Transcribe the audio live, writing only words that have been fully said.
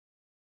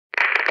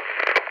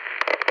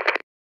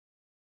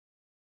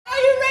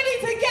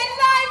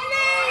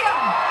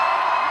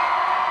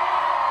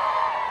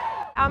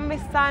I'm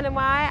Miss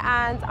Dynamite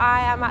and I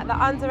am at the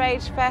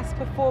Underage Fest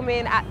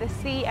performing at the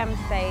CM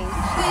stage.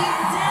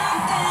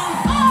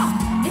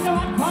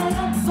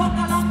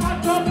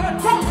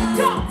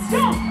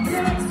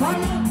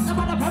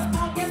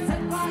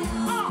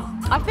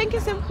 I think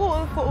it's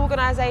important for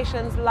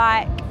organisations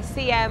like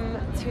CM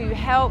to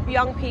help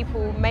young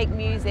people make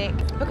music,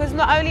 because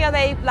not only are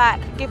they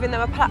giving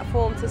them a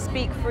platform to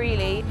speak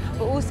freely,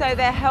 but also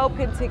they're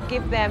helping to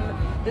give them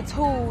the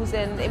tools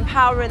and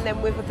empowering them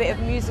with a bit of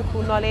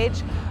musical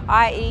knowledge,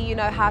 i.e. you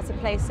know, how to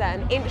play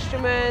certain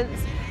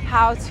instruments,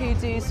 how to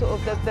do sort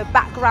of the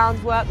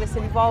background work that's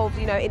involved,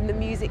 you know, in the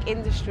music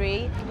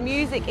industry.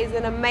 Music is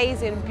an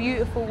amazing,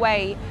 beautiful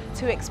way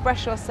to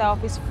express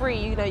yourself. It's free,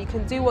 you know, you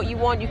can do what you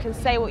want, you can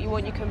say what you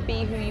want, you can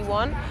be who you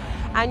want.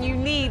 And you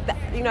need,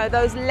 you know,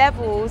 those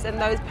levels and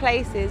those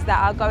places that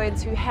are going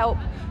to help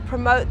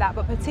promote that,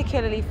 but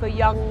particularly for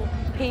young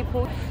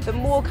people. The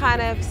more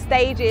kind of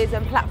stages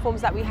and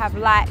platforms that we have,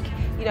 like,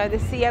 you know, the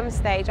CM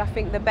stage, I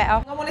think the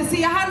better. I want to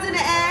see your hands in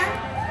the air.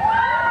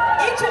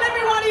 Each and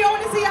every one of you, I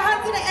want to see your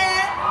hands in the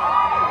air.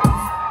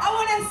 I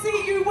want to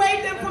see you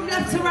wave them from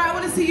left to right. I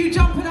want to see you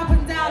jumping up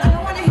and down. And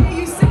I want to hear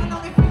you sing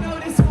along if you know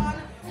this one.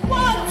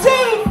 1, 2,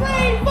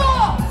 3, 4.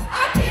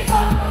 I keep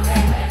on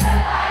moving with the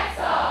lights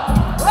on.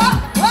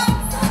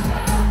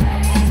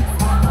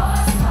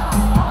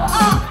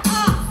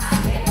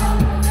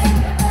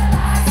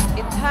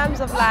 In terms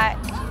of like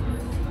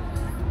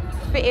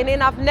fitting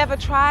in, I've never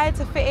tried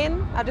to fit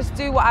in. I just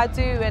do what I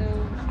do and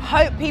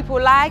hope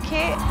people like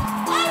it.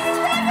 Are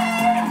you ready?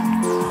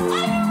 Are you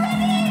ready?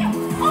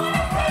 I want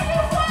to see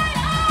you right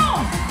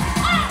out.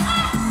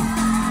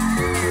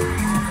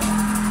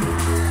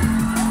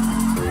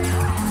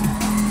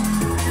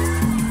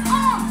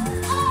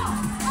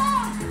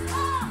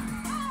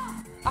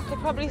 I could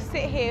probably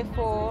sit here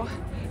for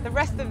the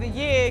rest of the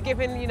year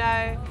giving, you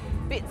know,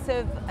 bits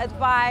of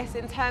advice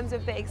in terms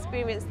of the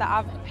experience that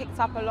I've picked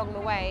up along the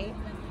way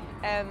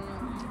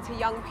to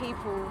young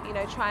people, you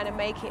know, trying to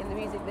make it in the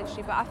music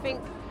industry. But I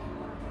think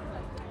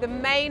the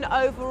main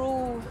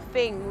overall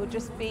thing would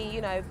just be,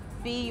 you know,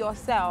 be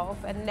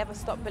yourself and never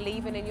stop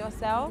believing in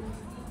yourself.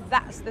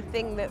 That's the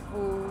thing that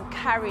will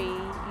carry,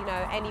 you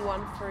know,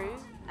 anyone through.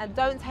 And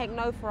don't take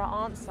no for an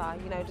answer,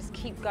 you know, just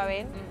keep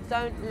going.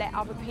 Don't let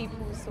other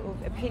people's sort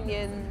of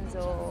opinions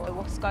or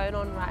what's going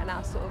on right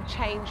now sort of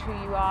change who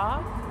you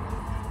are.